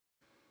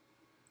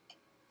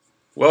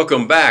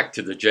Welcome back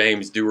to the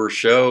James Duerr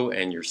Show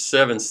and your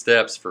 7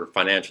 steps for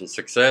financial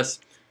success.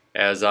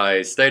 As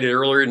I stated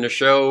earlier in the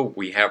show,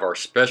 we have our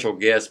special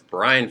guest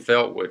Brian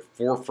Phelt with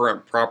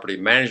Forefront Property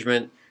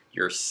Management,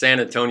 your San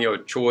Antonio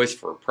choice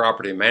for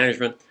property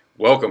management.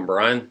 Welcome,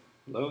 Brian.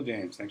 Hello,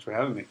 James. Thanks for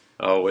having me.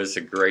 Oh, it's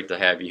great to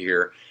have you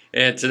here.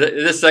 And today,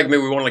 this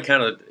segment, we want to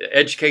kind of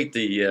educate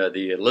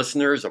the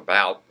listeners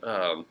about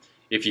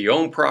if you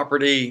own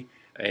property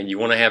and you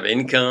want to have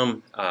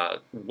income,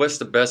 what's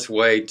the best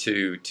way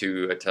to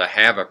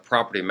have a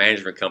property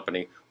management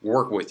company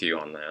work with you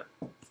on that?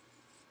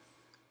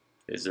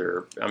 Is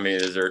there,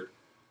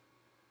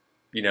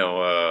 you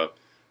know,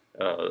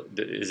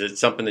 is it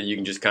something that you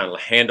can just kind of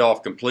hand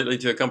off completely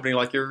to a company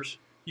like yours?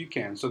 You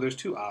can. So there's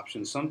two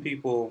options. Some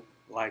people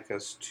like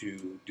us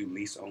to do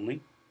lease only.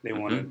 They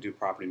want to do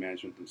property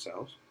management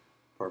themselves.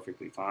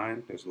 Perfectly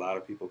fine. There's a lot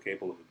of people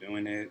capable of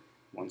doing it.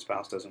 One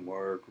spouse doesn't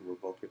work. We're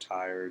both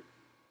retired.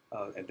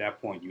 At that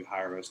point, you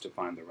hire us to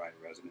find the right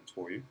residence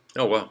for you.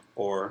 Oh, wow.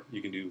 Or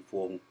you can do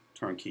full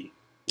turnkey,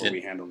 where we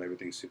handle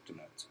everything soup to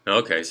nuts.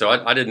 Okay, so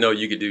I didn't know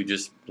you could do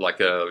just like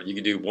you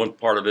could do one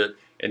part of it,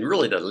 and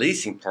really the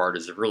leasing part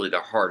is really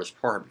the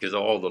hardest part because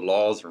all the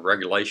laws and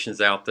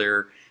regulations out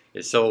there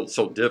is so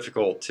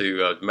difficult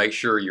to make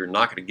sure you're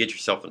not going to get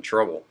yourself in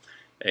trouble,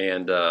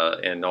 and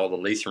all the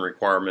leasing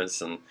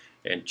requirements and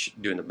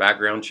doing the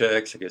background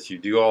checks. I guess you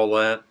do all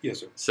that.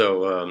 Yes, sir.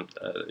 So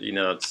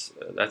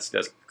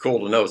that's cool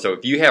to know. So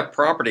if you have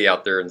property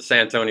out there in the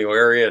San Antonio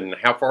area, and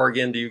how far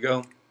again do you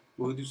go?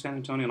 We'll do San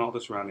Antonio and all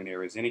the surrounding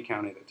areas, any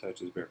county that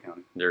touches Bexar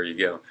County. There you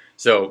go.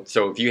 So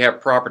if you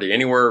have property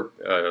anywhere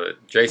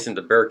adjacent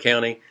to Bexar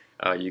County,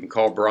 you can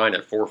call Brian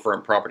at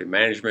Forefront Property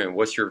Management. And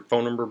what's your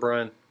phone number,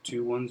 Brian?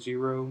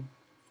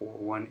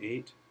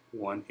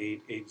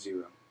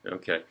 210-418-1880.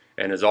 Okay.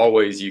 And as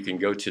always, you can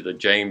go to the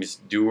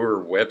James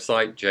Duerr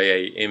website,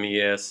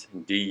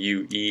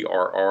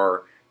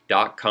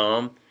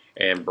 JamesDuerr.com.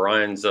 And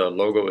Brian's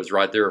logo is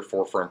right there,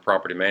 Forefront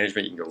Property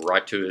Management. You can go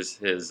right to his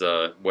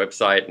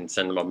website and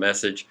send him a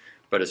message.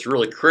 But it's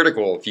really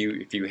critical if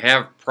you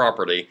have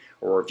property,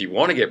 or if you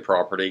want to get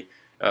property,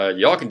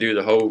 y'all can do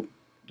the whole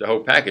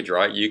package,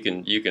 right? You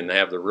can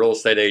have the real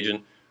estate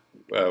agent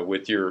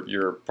with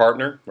your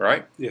partner,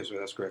 right? Yes, sir.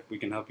 That's correct. We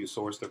can help you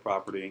source the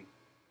property,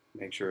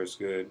 make sure it's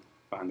good,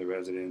 find the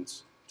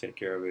residence, take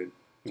care of it,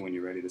 and when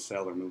you're ready to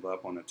sell or move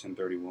up on a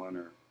 1031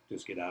 or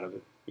just get out of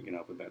it, we can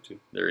help with that too.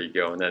 There you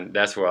go. And then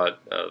that's why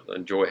I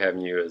enjoy having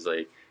you as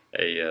a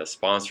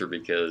sponsor,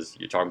 because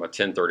you're talking about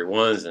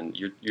 1031s and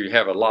you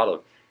have a lot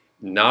of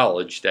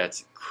knowledge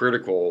that's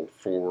critical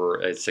for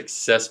a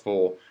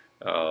successful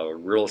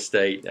real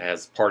estate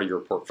as part of your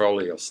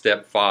portfolio.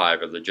 Step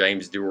 5 of the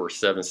James Duerr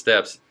 7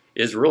 steps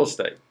is real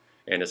estate.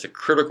 And it's a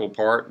critical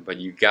part, but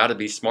you got to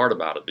be smart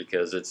about it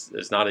because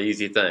it's not an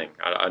easy thing.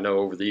 I know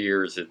over the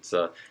years it's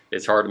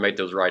hard to make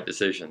those right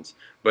decisions.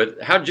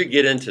 But how did you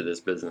get into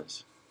this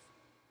business?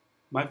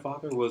 My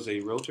father was a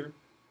realtor.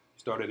 He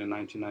started in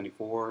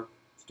 1994,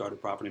 started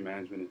property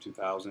management in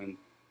 2000.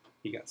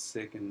 He got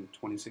sick in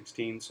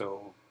 2016,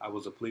 so I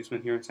was a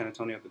policeman here in San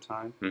Antonio at the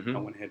time. I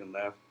went ahead and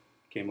left,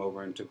 came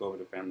over and took over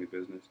the family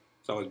business.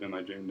 It's always been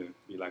my dream to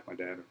be like my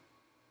dad, or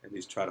at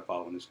least try to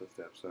follow in his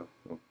footsteps. So.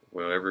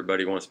 Well,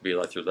 everybody wants to be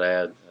like their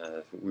dad.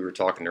 We were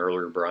talking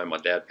earlier, Brian. My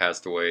dad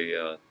passed away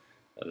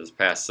this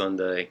past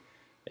Sunday,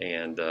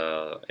 and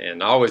I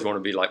always want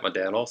to be like my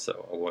dad.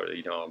 Also,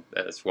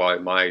 that's why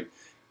my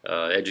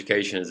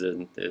education is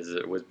in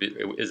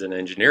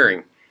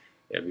engineering,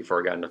 before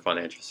I got into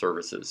financial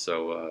services.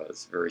 So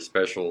it's very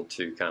special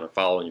to kind of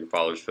follow in your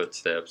father's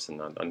footsteps,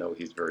 and I know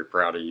he's very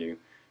proud of you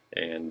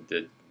and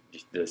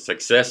the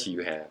success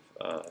you have,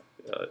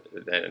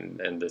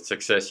 and the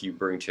success you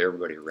bring to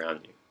everybody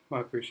around you. Well,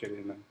 I appreciate it,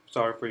 and I'm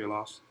sorry for your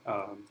loss.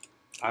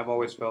 I've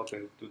always felt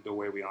that the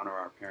way we honor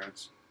our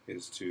parents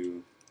is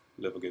to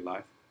live a good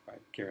life,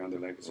 right? Carry on their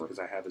legacy, because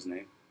I have his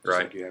name, just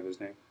like you have his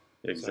name.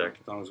 Exactly.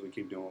 So as long as we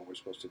keep doing what we're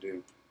supposed to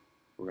do,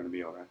 we're going to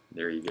be all right.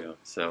 There you go.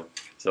 So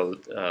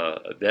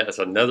that's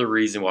another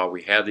reason why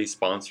we have these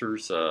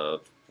sponsors.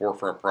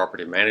 Forefront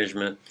Property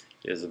Management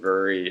is a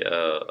very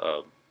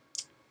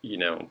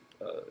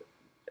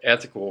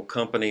ethical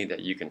company that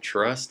you can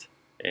trust,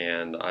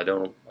 and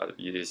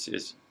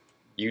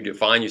you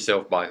define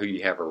yourself by who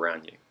you have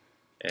around you,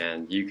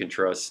 and you can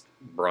trust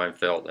Brian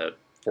Phelt at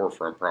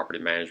Forefront Property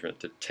Management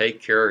to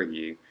take care of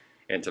you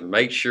and to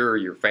make sure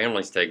your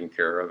family's taken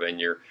care of,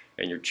 and your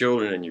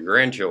children and your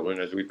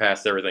grandchildren, as we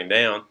pass everything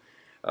down,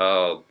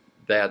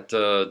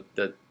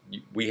 that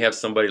we have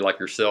somebody like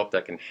yourself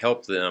that can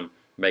help them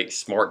make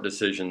smart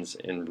decisions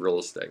in real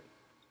estate.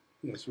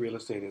 Yes, real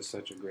estate is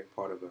such a great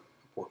part of a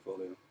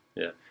portfolio.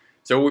 Yeah.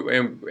 So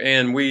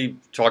we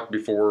talked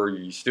before.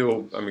 You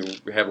still,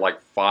 we have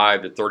like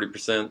 5 to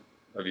 30%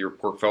 of your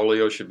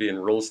portfolio should be in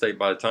real estate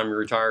by the time you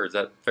retire. Is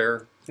that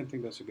fair? I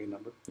think that's a good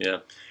number. Yeah,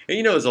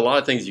 and there's a lot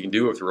of things you can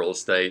do with real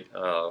estate.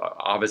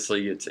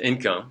 Obviously, it's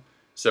income.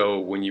 So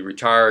when you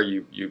retire,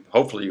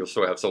 hopefully you'll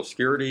still have Social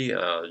Security.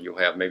 You'll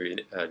have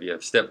maybe you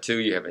have step 2,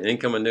 you have an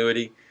income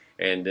annuity,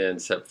 And then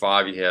step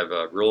 5, you have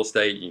real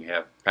estate. You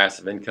have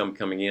passive income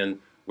coming in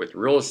with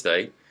real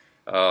estate,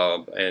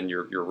 and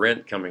your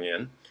rent coming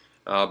in.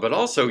 But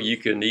also you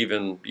can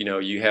even,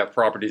 you have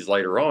properties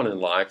later on in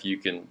life. You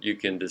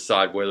can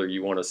decide whether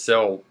you want to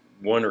sell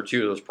 1 or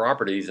 2 of those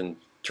properties and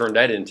turn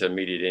that into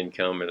immediate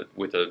income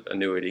with an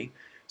annuity.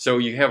 So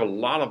you have a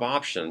lot of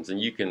options, and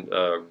you can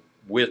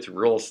with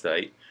real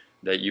estate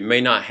that you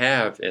may not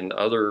have in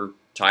other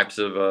types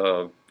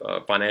of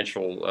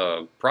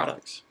financial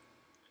products.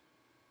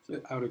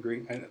 I would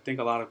agree. I think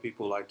a lot of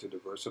people like to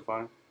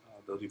diversify.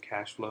 They'll do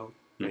cash flow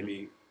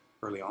maybe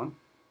early on,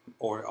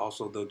 or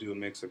also they'll do a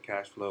mix of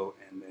cash flow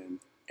and then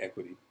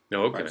equity.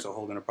 Oh, okay. Right? So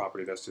holding a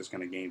property that's just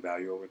going to gain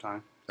value over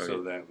time,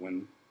 so that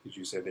when, as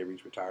you said, they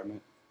reach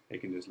retirement, they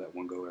can just let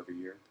one go every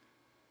year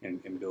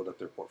and build up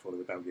their portfolio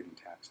without getting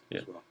taxed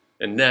as well.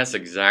 And that's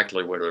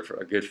exactly what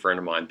a good friend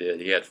of mine did.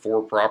 He had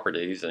 4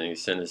 properties, and he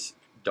sent his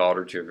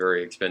daughter to a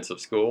very expensive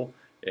school,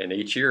 and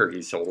each year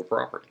he sold a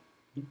property.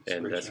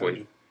 That's what.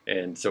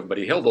 But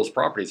he held those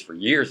properties for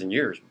years and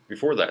years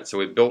before that,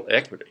 so it built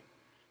equity.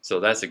 So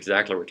that's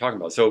exactly what we're talking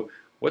about. So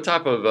what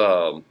type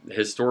of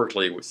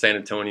historically with San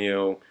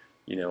Antonio,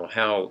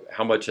 how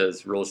much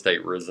has real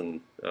estate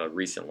risen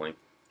recently?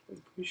 The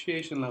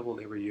appreciation level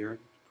every year,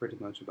 pretty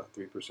much about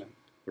 3%.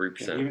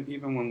 3%.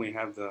 Even when we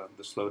have the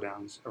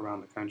slowdowns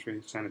around the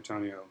country, San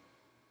Antonio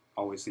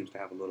always seems to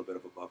have a little bit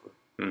of a buffer,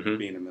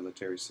 being a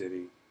military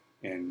city.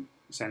 And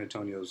San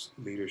Antonio's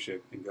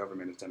leadership and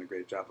government has done a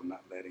great job of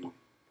not letting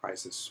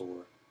prices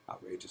soar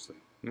outrageously.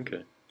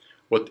 Okay.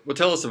 Well,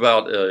 tell us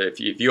about if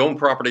you own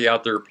property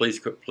out there, please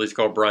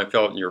call Brian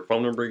Phelt. And your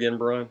phone number again,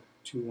 Brian?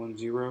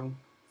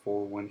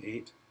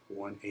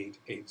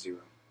 210-418-1880.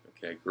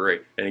 Okay,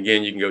 great. And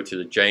again, you can go to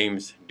the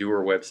James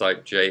Duerr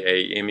website,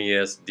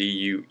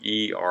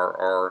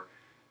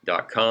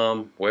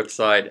 JamesDuerr.com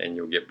website, and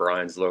you'll get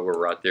Brian's logo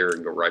right there,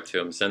 and go right to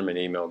him. Send him an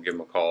email, give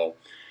him a call.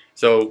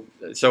 So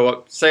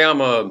say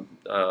I'm I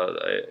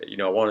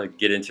want to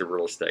get into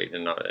real estate,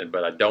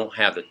 but I don't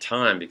have the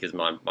time because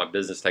my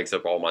business takes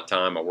up all my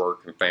time, my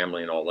work and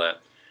family and all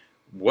that.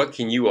 What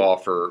can you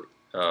offer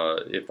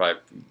if I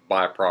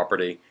buy a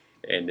property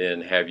and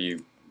then have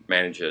you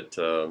manage it?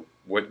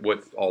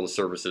 What all the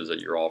services that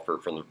you offer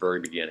from the very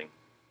beginning?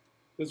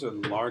 There's a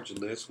large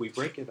list. We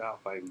break it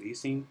out by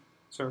leasing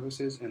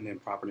services and then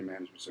property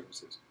management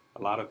services.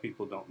 A lot of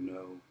people don't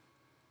know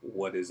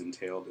what is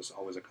entailed. It's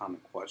always a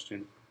common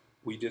question.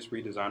 We just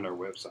redesigned our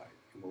website,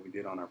 and what we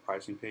did on our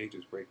pricing page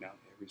is break down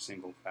every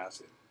single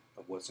facet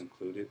of what's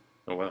included.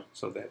 Oh, wow.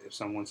 So that if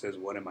someone says,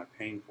 what am I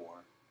paying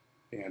for?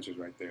 The answer's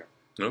right there.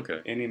 Okay.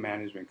 Any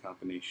management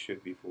company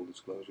should be full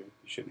disclosure. You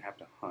shouldn't have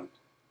to hunt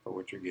for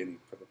what you're getting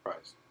for the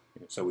price.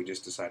 So we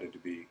just decided to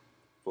be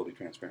fully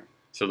transparent.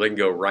 So they can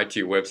go right to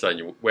your website.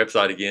 Your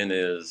website again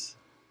is?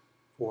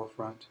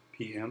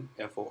 ForefrontPM,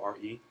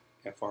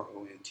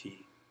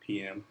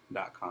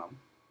 ForefrontPM.com.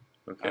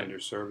 Okay. Under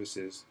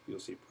services, you'll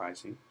see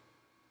pricing.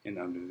 And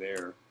under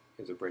there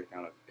is a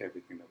breakdown of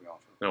everything that we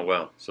offer. Oh,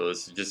 wow. So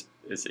it's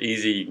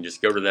easy. You can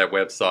just go to that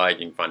website.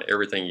 You can find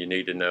everything you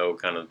need to know,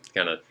 kind of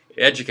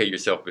educate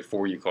yourself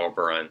before you call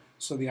Brian.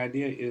 So the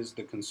idea is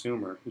the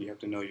consumer, you have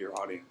to know your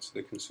audience.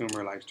 The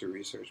consumer likes to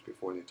research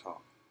before they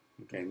talk.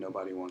 Okay,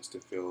 nobody wants to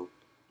feel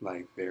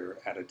like they're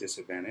at a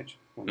disadvantage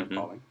when they're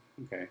calling.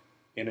 Okay.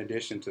 In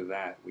addition to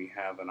that, we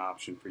have an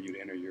option for you to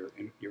enter your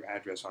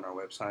address on our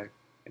website.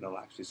 It'll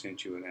actually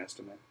send you an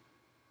estimate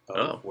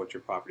of what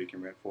your property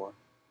can rent for,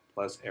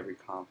 plus every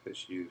comp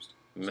that's used.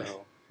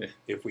 So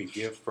if we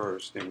give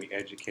first, then we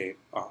educate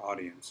our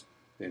audience,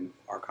 then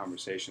our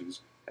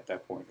conversations at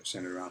that point are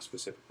centered around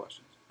specific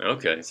questions.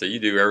 Okay, so you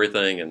do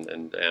everything,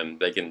 and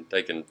they can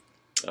kind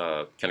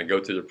of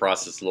go through the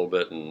process a little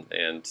bit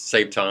and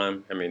save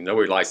time. I mean,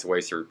 nobody likes to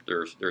waste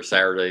their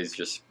Saturdays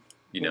just,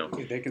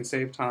 They can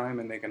save time,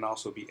 and they can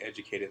also be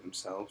educated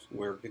themselves.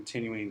 We're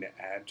continuing to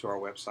add to our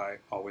website,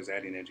 always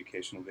adding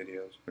educational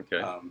videos.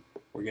 Okay.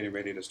 We're getting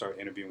ready to start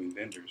interviewing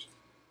vendors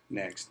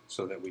next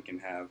so that we can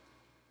have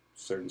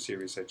certain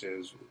series such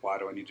as, why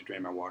do I need to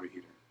drain my water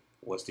heater?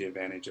 What's the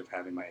advantage of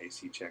having my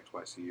AC checked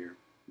twice a year?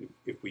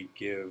 If we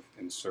give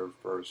and serve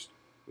first,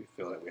 we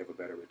feel that we have a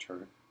better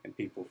return and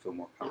people feel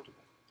more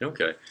comfortable.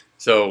 Okay.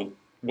 So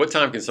what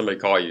time can somebody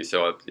call you?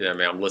 So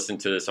I'm listening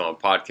to this on a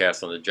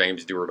podcast on the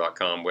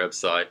JamesDuerr.com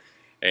website,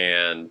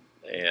 and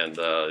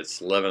it's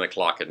 11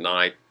 o'clock at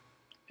night,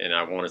 and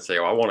I want to say,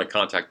 I want to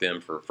contact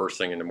them for first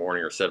thing in the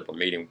morning or set up a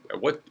meeting.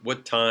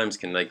 What times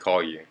can they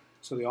call you?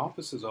 So the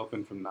office is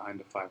open from 9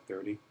 to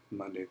 5:30,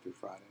 Monday through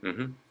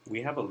Friday.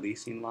 We have a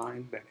leasing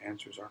line that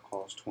answers our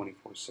calls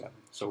 24/7.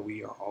 So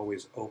we are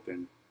always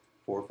open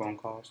for phone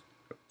calls,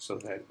 so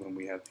that when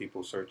we have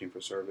people searching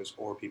for service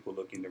or people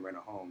looking to rent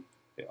a home,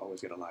 they always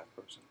get a live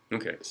person.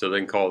 Okay, so they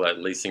can call that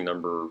leasing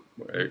number.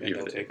 And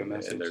they'll take a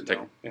message,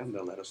 and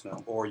they'll let us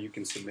know. Or you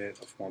can submit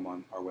a form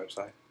on our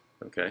website.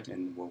 Okay.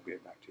 And we'll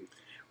get back to you.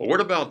 Well, what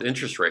about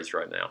interest rates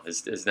right now?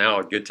 Is now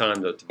a good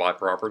time to buy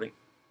property?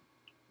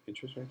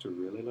 Interest rates are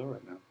really low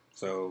right now.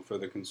 So for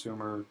the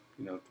consumer,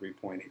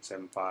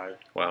 3.875.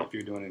 Wow. If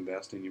you're doing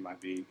investing, you might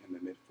be in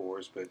the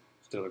mid-4s, but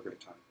still a great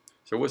time.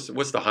 So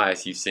what's the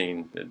highest you've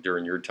seen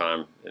during your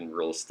time in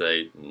real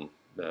estate, and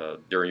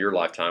during your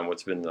lifetime?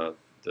 What's been the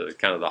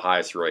kind of the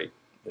highest rate?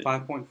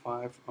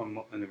 5.5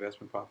 on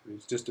investment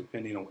properties, just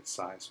depending on what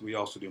size. We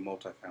also do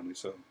multifamily,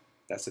 so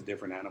that's a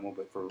different animal.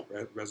 But for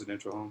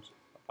residential homes,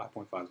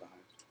 5.5 is the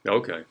highest.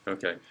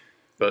 Okay.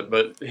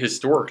 But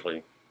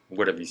historically,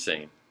 what have you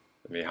seen?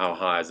 I mean, how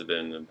high has it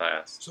been in the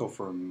past? So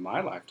for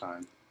my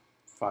lifetime,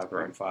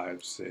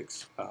 5.5,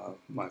 6.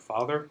 My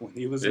father, when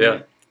he was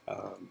Yeah.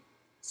 in,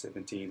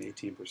 17,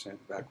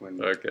 18% back when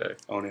Okay.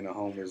 owning a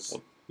home is,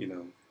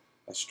 a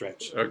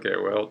stretch. Okay.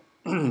 Well,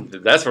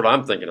 that's what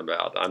I'm thinking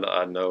about.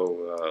 I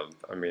know.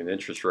 I mean,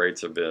 interest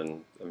rates have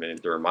been. I mean,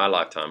 during my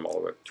lifetime, all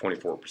the way up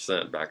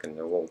 24% back in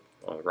the oil,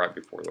 right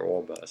before the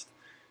oil bust.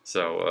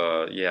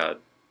 So yeah,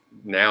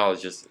 now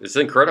it's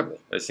incredible.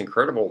 It's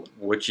incredible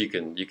what you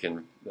can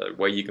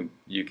way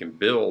you can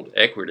build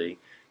equity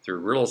through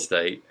real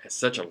estate at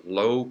such a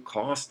low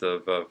cost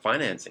of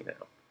financing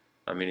now.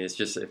 I mean, it's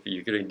just, if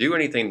you're going to do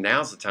anything,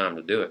 now's the time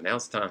to do it.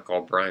 Now's the time.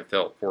 Call Brian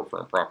Phelt,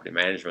 Forefront Property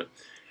Management,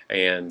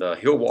 and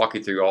he'll walk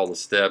you through all the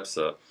steps.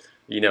 Like,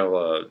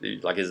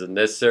 is it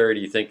necessary? Do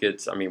you think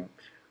it's? I mean,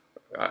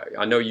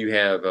 I know you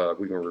have.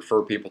 We can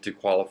refer people to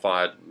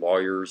qualified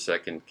lawyers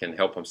that can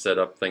help them set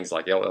up things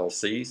like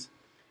LLCs.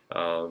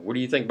 What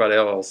do you think about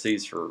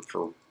LLCs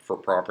for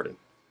property?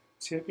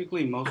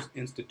 Typically, most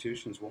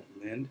institutions won't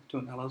lend to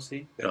an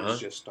LLC that has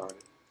just started.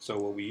 So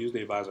what we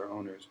usually advise our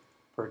owners: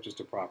 purchase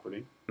the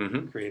property,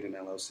 create an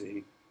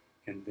LLC,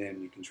 and then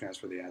you can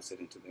transfer the asset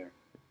into there.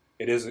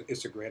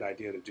 It's a great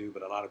idea to do,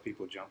 but a lot of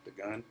people jump the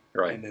gun,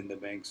 Right. And then the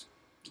banks,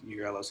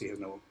 your LLC has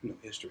no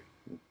history.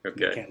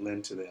 Okay. You can't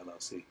lend to the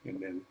LLC,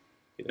 and then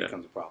it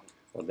becomes a problem.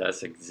 Well,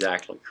 that's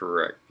exactly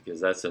correct, because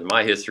that's in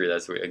my history.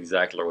 That's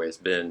exactly the way it's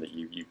been. That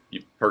you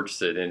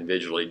purchase it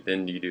individually,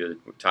 then you do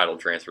a title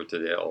transfer to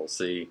the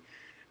LLC.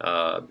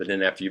 But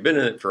then after you've been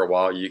in it for a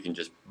while, you can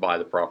just buy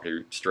the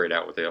property straight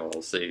out with the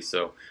LLC.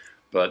 So,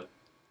 but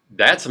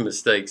that's a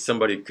mistake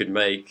somebody could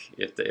make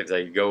if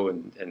they go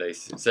and they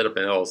set up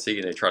an LLC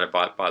and they try to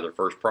buy their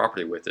first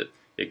property with it.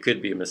 It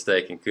could be a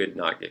mistake and could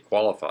not get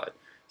qualified.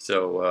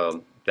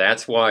 So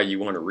that's why you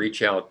want to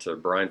reach out to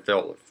Brian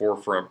Phelt at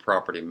Forefront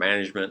Property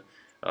Management.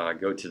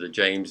 Go to the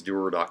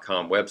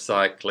jamesduerr.com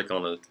website, click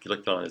on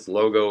his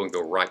logo, and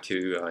go right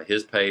to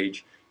his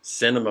page.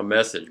 Send him a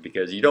message,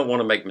 because you don't want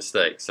to make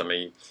mistakes. I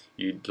mean,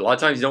 a lot of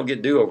times you don't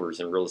get do-overs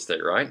in real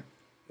estate, right?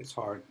 It's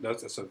hard.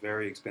 That's a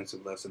very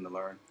expensive lesson to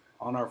learn.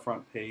 On our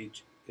front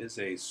page is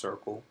a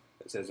circle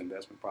that says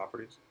investment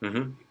properties.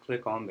 You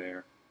click on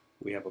there.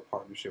 We have a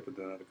partnership with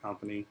another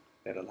company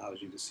that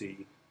allows you to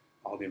see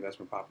all the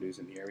investment properties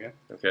in the area.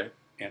 Okay.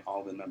 And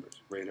all the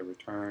numbers: rate of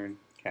return,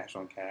 cash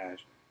on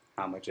cash,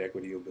 how much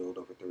equity you'll build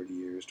over 30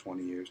 years,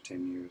 20 years,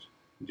 10 years.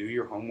 Do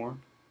your homework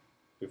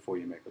before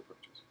you make a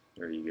purchase.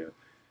 There you go.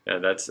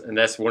 And that's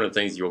one of the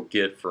things you'll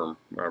get from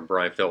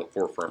Brian Phelt,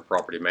 Forefront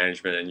Property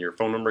Management. And your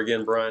phone number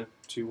again, Brian?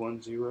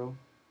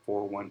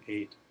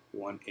 210-418-1880.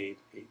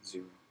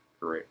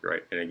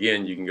 Great. And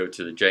again, you can go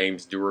to the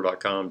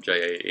jamesduerr.com,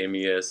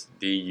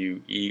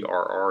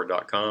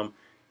 JAMESDUERR.com,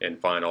 and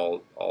find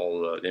all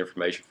the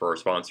information for our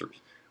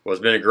sponsors. Well,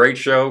 it's been a great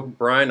show,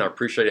 Brian. I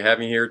appreciate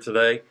having you here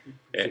today.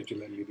 Appreciate you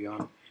letting me be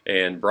on.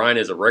 And Brian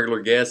is a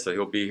regular guest, so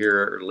he'll be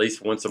here at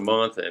least once a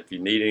month. And if you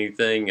need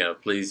anything,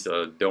 please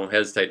don't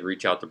hesitate to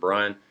reach out to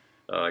Brian.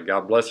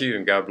 God bless you,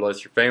 and God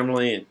bless your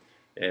family,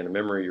 and the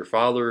memory of your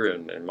father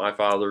and my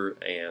father.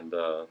 And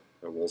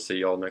we'll see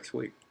you all next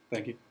week.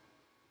 Thank you.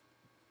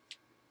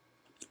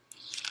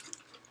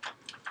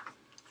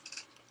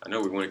 I know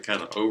we went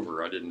kind of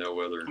over. I didn't know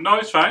whether... No,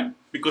 it's fine,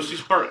 because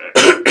it's part...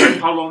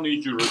 How long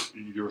is your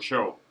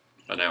show?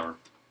 An hour.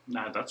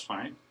 Nah, that's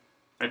fine.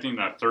 I think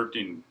that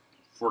 13,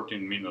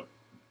 14 minutes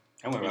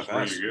I went was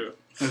fast. really good.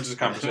 It's just a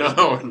conversation.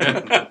 No.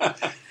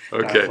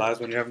 Okay. Time flies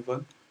when you're having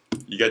fun.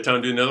 You got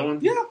time to do another one?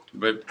 Yeah.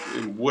 But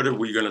what are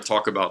we going to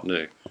talk about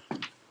new?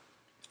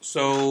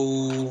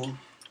 So,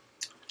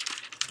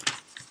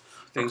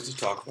 things to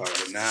talk about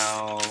right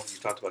now. You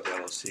talked about the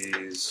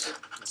LLCs.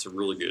 That's a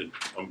really good...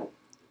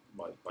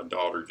 my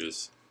daughter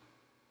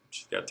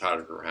she got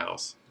tired of her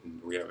house,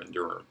 and we have in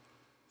Duerr.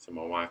 So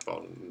my wife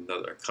bought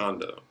a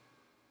condo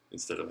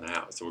instead of a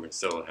house. So we're going to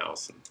sell the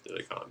house and get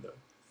a condo.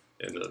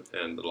 And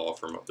the law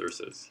firm up there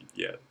says,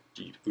 yeah,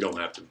 we don't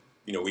have to,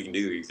 we can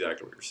do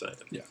exactly what you're saying.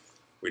 Yeah.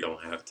 We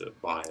don't have to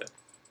buy it.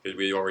 Because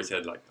we always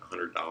had like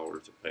 $100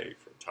 to pay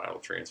for title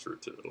transfer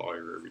to the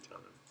lawyer every time.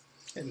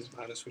 And just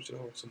buy to switch it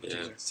over. So much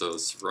Yeah, easier. so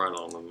it's right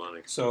on the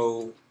money.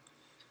 So,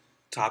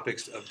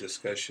 topics of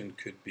discussion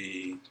could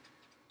be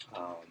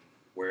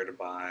where to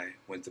buy,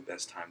 when's the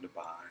best time to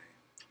buy,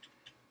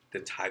 the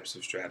types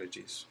of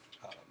strategies.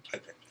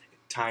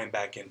 Tying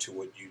back into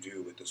what you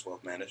do with this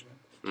wealth management,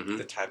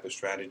 the type of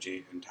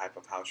strategy and type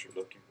of house you're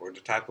looking for, the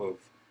type of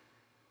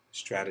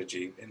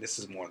strategy, and this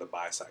is more the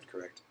buy side,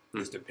 correct,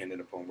 is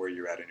dependent upon where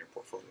you're at in your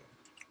portfolio.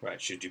 Right?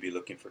 Should you be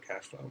looking for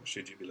cash flow, or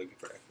should you be looking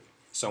for equity?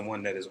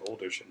 Someone that is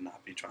older should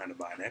not be trying to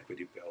buy an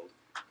equity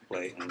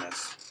play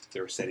unless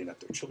they're setting up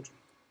their children.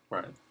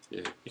 Right.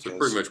 Yeah. So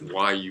Because pretty much,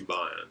 why are you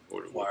buying?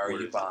 why are what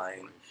you is-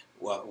 buying?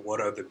 What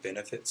are the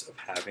benefits of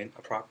having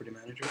a property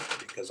manager?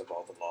 Because of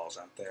all the laws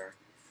out there,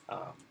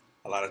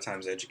 a lot of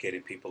times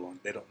educated people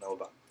they don't know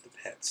about the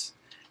pets,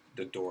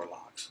 the door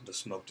locks, the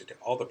smoke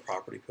detector, all the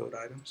property code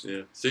items.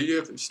 Yeah. So you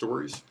have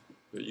stories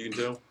that you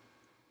can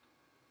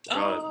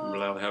tell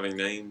without having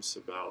names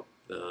about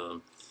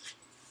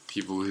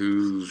people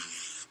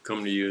who've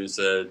come to you and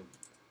said,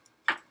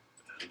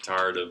 "I'm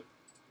tired of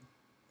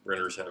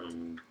renters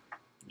having,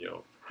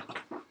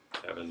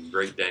 having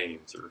Great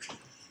Danes or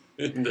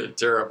to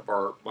tear up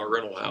my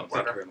rental house."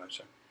 Thank you very much,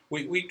 sir.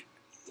 We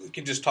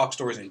can just talk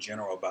stories in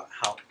general about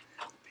how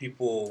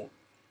people.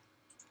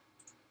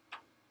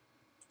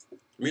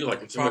 I mean, like,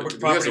 we have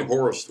Property- some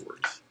horror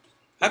stories.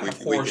 I have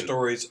We horror can-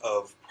 stories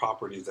of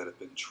properties that have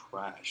been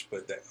trashed,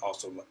 but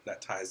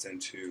that ties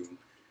into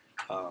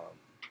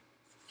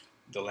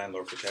the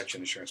landlord protection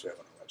insurance we have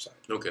on our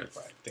website. Okay.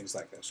 Right, things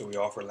like that. So we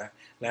offer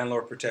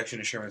landlord protection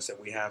insurance that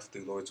we have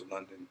through Lloyd's of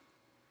London.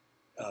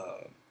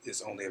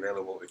 Is only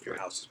available if your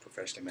house is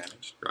professionally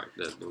managed. Right.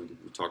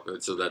 We talked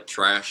about. So that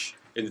trash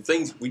and the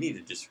things, we need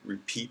to just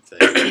repeat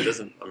things. It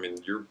doesn't. I mean,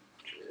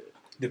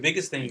 The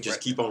biggest thing. you just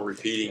keep on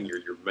repeating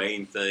your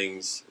main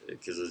things,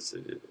 because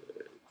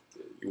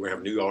you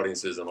have new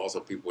audiences, and also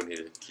people need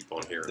to keep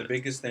on hearing The it.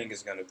 biggest thing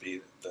is going to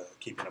be the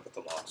keeping up with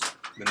the laws.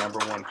 The number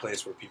one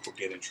place where people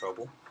get in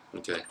trouble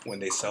Okay. when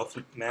they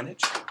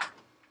self-manage,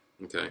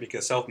 Okay.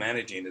 because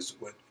self-managing is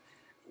what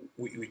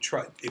we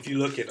try. If you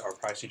look at our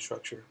pricing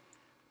structure,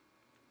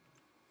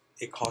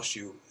 it costs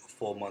you a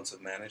full months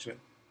of management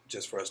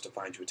just for us to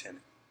find you a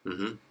tenant.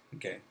 Mm-hmm.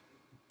 Okay,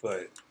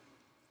 but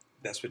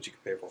that's what you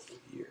can pay for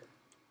a year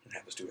and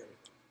have us do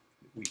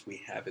everything. We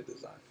have it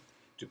designed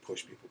to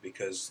push people,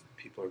 because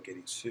people are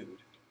getting sued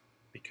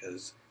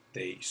because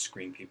they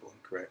screen people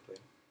incorrectly.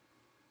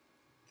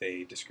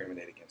 They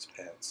discriminate against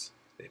pets.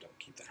 They don't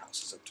keep the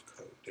houses up to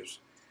code.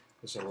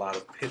 There's a lot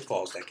of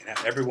pitfalls that can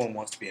happen. Everyone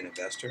wants to be an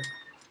investor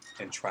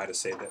and try to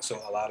say that.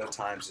 So a lot of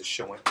times it's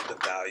showing the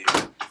value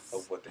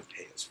of what they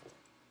pay us for.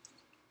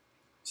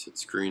 So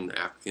screen the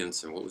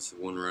applicants, and what was the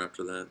one right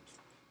after that?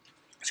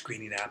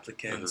 Screening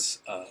applicants,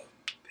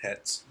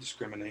 pets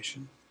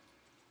discrimination.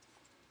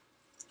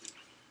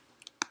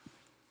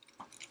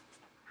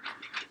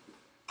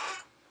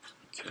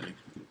 Okay.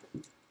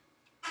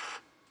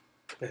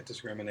 Pet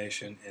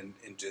discrimination and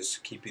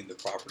just keeping the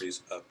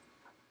properties up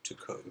to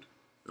code.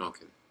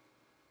 Okay.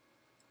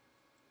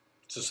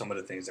 So some of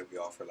the things that we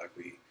offer, like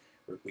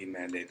we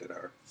mandate that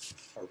our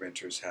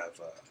renters have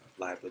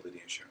liability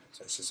insurance.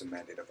 That's just a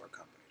mandate of our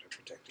company to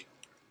protect the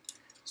owner,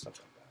 stuff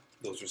like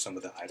that. Those are some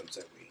of the items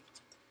that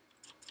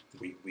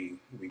we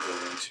go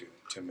into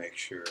to make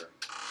sure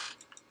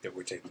that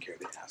we're taking care of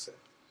the asset.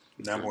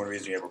 The number one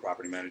reason you have a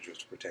property manager is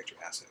to protect your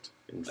asset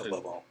And,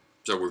 above all.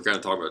 so we're kind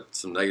of talking about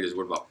some negatives.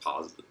 What about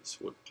positives?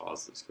 What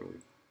positives can we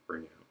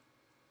bring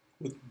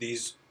out?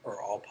 These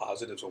are all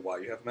positives of why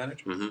you have a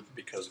manager, Mm-hmm.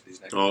 because of these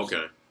negatives. Oh,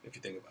 okay. If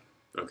you think about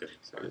it. Okay.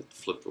 So I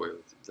flipped away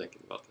with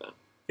thinking about that.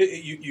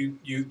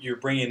 You're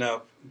bringing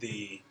up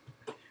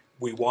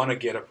we want to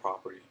get a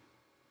property,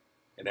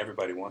 and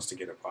everybody wants to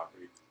get a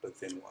property, but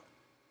then what?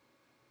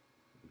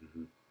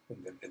 Mm-hmm.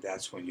 And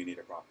that's when you need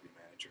a property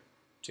manager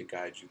to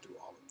guide you through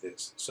all of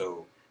this.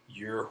 So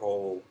your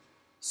whole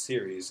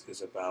series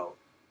is about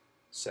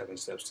 7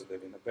 steps to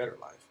living a better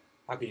life.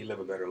 How can you live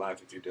a better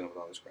life if you're dealing with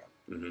all this crap?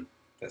 Mm-hmm.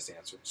 That's the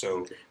answer. So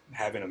Okay.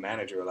 having a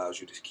manager allows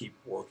you to keep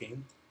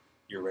working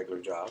your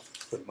regular job,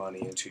 put money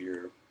into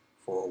your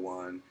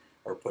 401,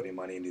 or putting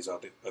money in these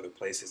other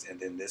places, and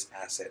then this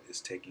asset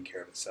is taking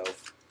care of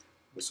itself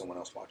with someone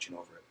else watching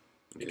over it.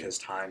 Okay. Because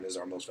time is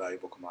our most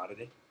valuable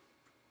commodity.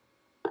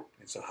 And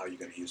so how are you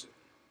going to use it?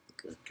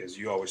 Okay. Because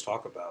you always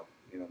talk about,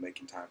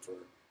 making time for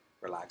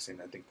relaxing.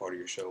 I think part of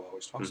your show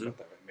always talks Mhm. about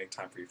that, right? Make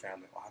time for your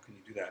family. Well, how can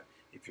you do that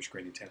if you're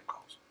screening tenant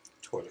calls?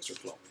 Toilets are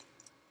flowing.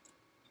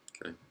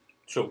 Okay.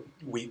 So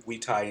we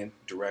tie in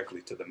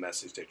directly to the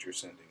message that you're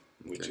sending,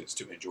 which Okay. is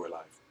to enjoy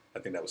life. I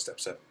think that was step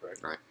 7,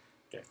 correct? Right.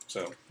 Okay.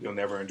 So you'll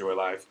never enjoy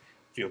life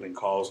fielding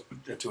calls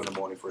at 2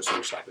 a.m. for a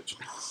sewer stoppage.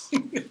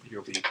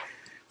 You'll be,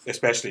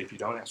 especially if you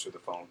don't answer the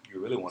phone, you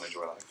really want to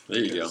enjoy life. There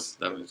you go. because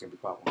That then there's going to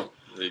be problems.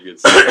 Really good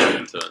segue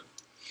into it.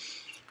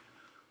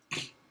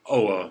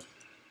 Oh,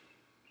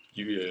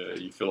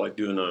 you feel like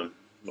doing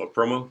a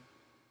promo?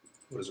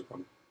 What is it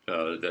from?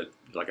 That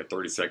like a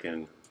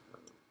 30-second,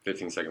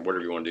 15-second,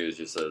 whatever you want to do. Is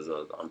just says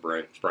I'm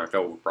Brian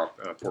Phelt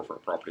with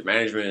Forefront Property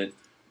Management.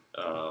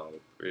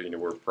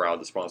 We're proud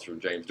to sponsor the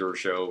James Duerr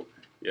Show.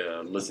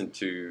 Listen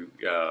to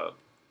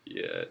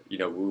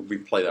we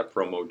play that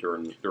promo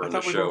during I the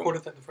thought we show.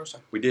 recorded that the first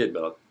time. We did,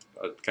 but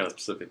kind of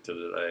specific to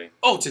today.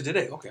 Oh, to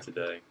today. Okay.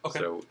 Today. Okay.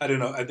 So I didn't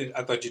know.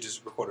 I thought you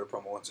just recorded a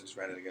promo once and just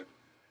ran it again.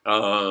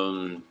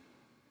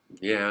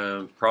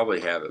 yeah,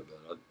 probably have it,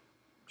 but I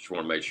just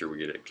want to make sure we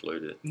get it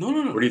included. No.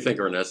 What do you think,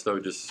 Ernesto?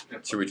 Just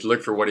should we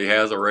look for what he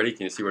has already?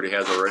 Can you see what he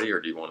has already, or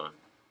do you want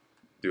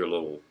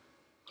to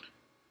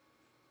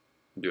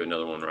do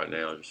another one right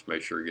now? Just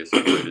make sure it gets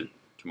included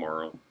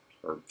tomorrow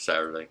or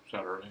Saturday.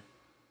 Saturday.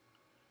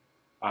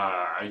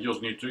 I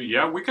just need to.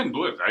 Yeah, we can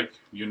do it. Right?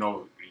 You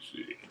know,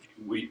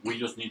 we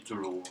just need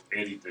to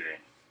edit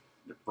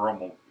the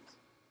promo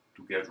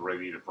to get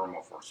ready the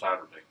promo for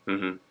Saturday.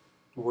 Mm-hmm.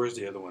 Where's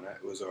the other one at?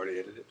 It was already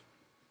edited.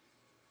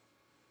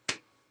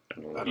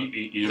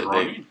 Is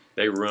running?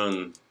 They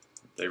run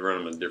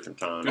them at different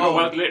times. You know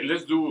what?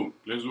 Let's do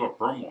a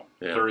promo.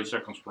 Yeah. 30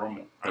 seconds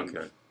promo. And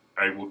Okay.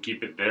 I will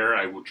keep it there.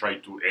 I will try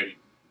to edit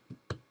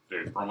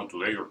the promo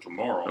today or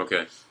tomorrow.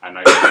 Okay. And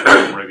I will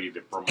get ready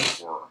the promo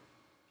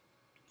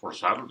for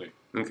Saturday.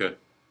 Okay.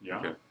 Yeah.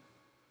 Okay.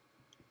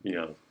 You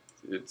know,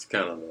 it's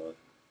kind of a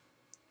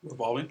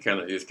Revolving?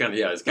 it's kind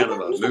of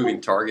a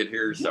moving target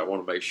here, so I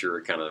want to make sure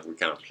we kind of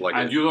plug it.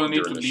 And you don't need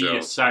during to the be show.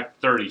 exact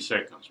 30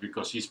 seconds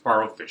because it's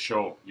part of the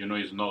show. You know,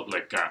 it's not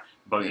like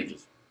but Yeah,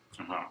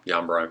 yeah,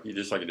 I'm Brian. You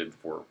just like you did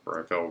before.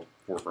 Brian Phelt,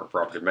 Forefront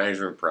Property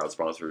Management, proud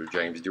sponsor of the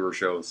James Duerr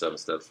Show and 7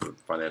 Steps for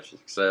Financial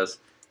Success.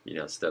 You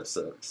know, step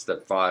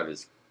 5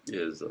 is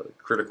a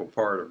critical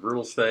part of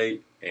real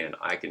estate, and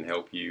I can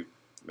help you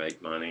make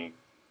money.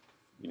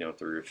 You know,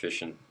 through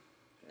efficient.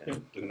 Yeah,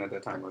 looking at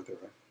that time right there,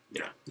 right?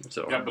 yeah.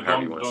 So Yeah, but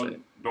however you want to say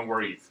it. don't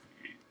worry.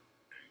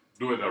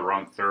 Do it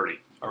around 30.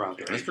 Around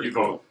there. That's If pretty you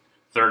cool. go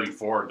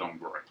 34, don't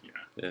worry.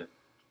 Yeah.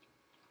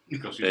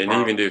 Because it's And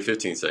part even of- do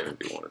 15 seconds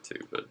if you wanted to,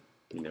 but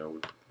you know,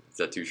 is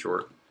that too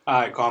short? All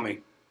right, call me.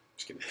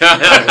 Just kidding. Call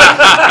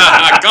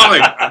me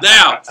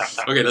now.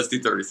 Okay, let's do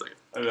 30 seconds.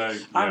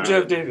 I'm yeah.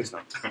 Jeff Davis. No.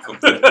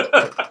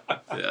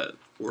 Yeah,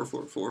 4,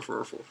 4, 4, 4,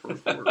 4, 4,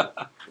 4.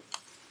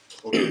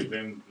 Okay,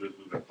 then let's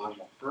do the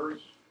promo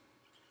first.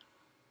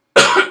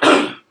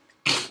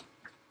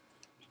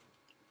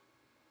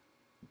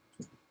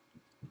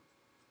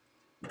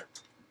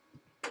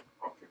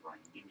 Okay, Brian,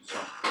 give me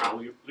some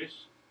audio,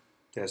 please.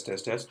 Test,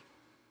 test, test.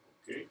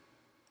 Okay.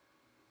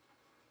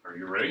 Are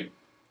you ready?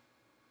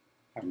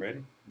 I'm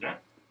ready. Yeah.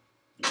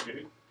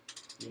 Okay.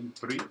 In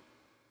 3,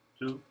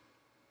 2.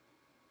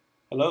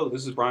 Hello,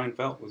 this is Brian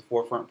Phelt with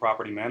Forefront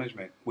Property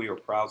Management. We are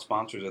proud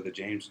sponsors of the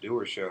James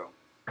Duerr Show.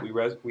 I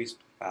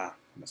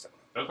messed up.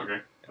 That's okay.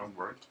 Don't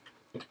worry.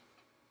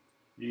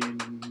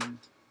 In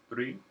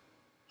 3,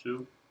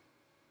 2.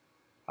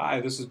 Hi,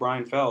 this is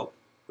Brian Phelt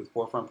with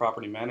Forefront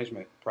Property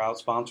Management, proud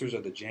sponsors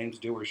of the James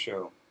Duerr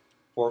Show.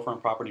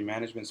 Forefront Property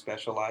Management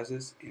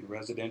specializes in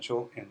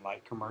residential and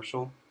light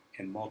commercial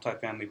and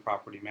multifamily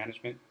property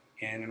management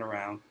in and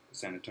around the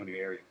San Antonio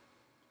area.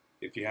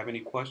 If you have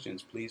any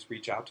questions, please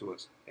reach out to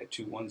us at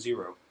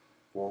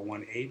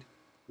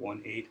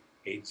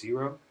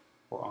 210-418-1880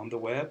 or on the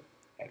web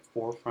at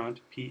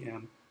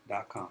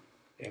forefrontpm.com.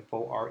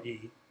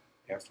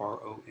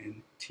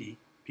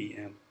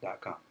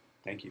 FOREFRONTPM.com.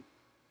 Thank you.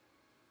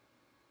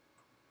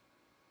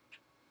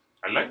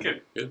 I like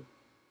it. Good.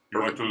 You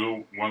want to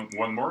do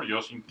one more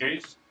just in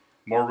case?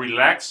 More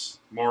relaxed,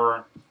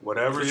 more.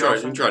 Whatever You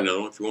can try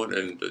another one if you want.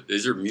 And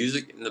is there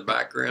music in the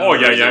background? Oh or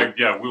yeah, is yeah, it-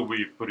 yeah. We'll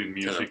be putting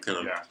music. kind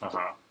of- Yeah.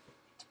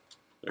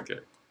 Okay.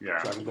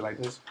 Yeah. So I can be like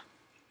this?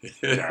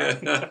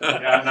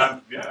 Yeah.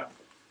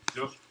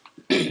 Just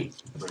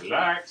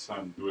relax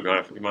and do You it.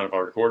 mind if I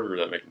record it, or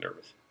does that make you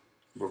nervous?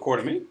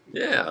 Recording me?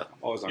 Yeah. I'm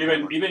always on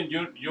Even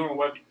camera. you know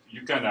what?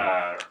 You can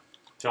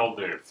tell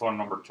the phone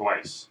number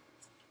twice.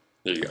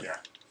 There you go. Yeah.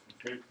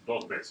 Okay.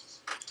 2 veces.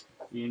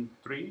 In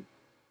 3,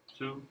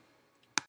 2,